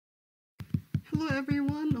Hello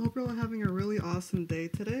everyone, I hope you're all having a really awesome day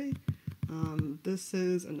today. This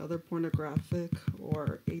is another pornographic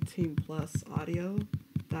or 18 plus audio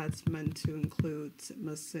that's meant to include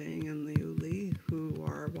Sipma Singh and Liu, who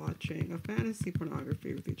are watching a fantasy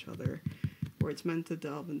pornography with each other, where it's meant to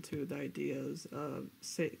delve into the ideas of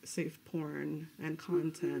safe porn and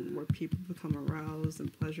content where people become aroused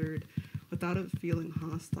and pleasured without it feeling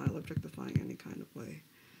hostile or objectifying any kind of way.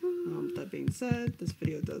 That being said, this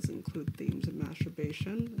video does include themes of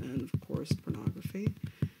masturbation and, of course, pornography,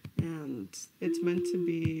 and it's meant to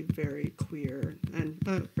be very queer and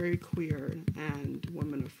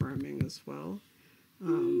women affirming as well.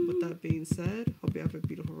 With that being said, hope you have a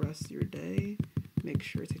beautiful rest of your day. Make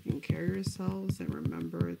sure you're taking care of yourselves and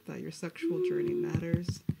remember that your sexual journey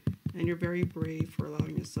matters, and you're very brave for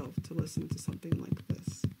allowing yourself to listen to something like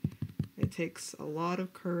this. It takes a lot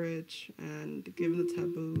of courage, and given the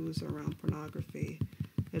taboos around pornography,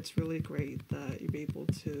 it's really great that you'll be able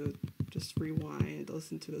to just rewind,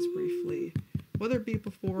 listen to this briefly, whether it be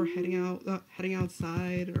before heading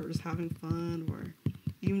outside, or just having fun, or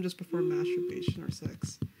even just before masturbation or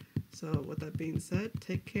sex. So with that being said,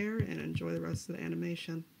 take care and enjoy the rest of the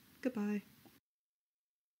animation. Goodbye.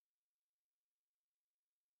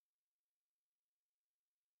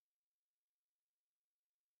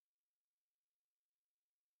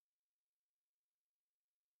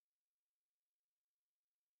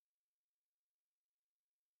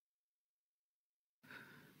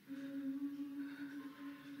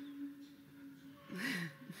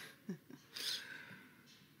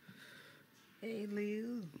 Hey,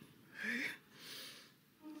 Liu.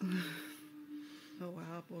 Oh,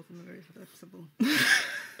 wow, both of them are very flexible.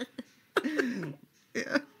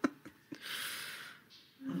 Yeah.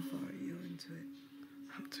 How far are you into it?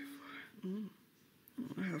 Not too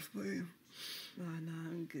far. Halfway. Oh, no,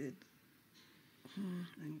 I'm good. I'm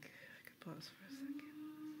good. I could pause for a second.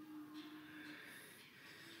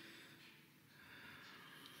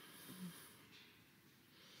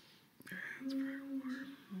 Your hand's very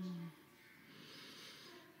warm.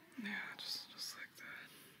 Yeah, just like that.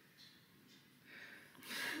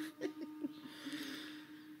 There you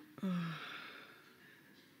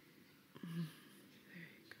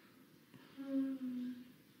go.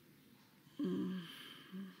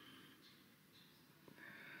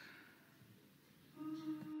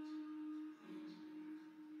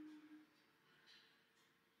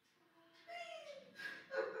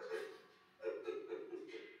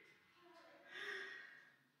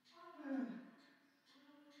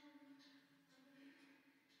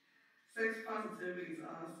 Sex positivity is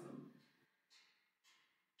awesome.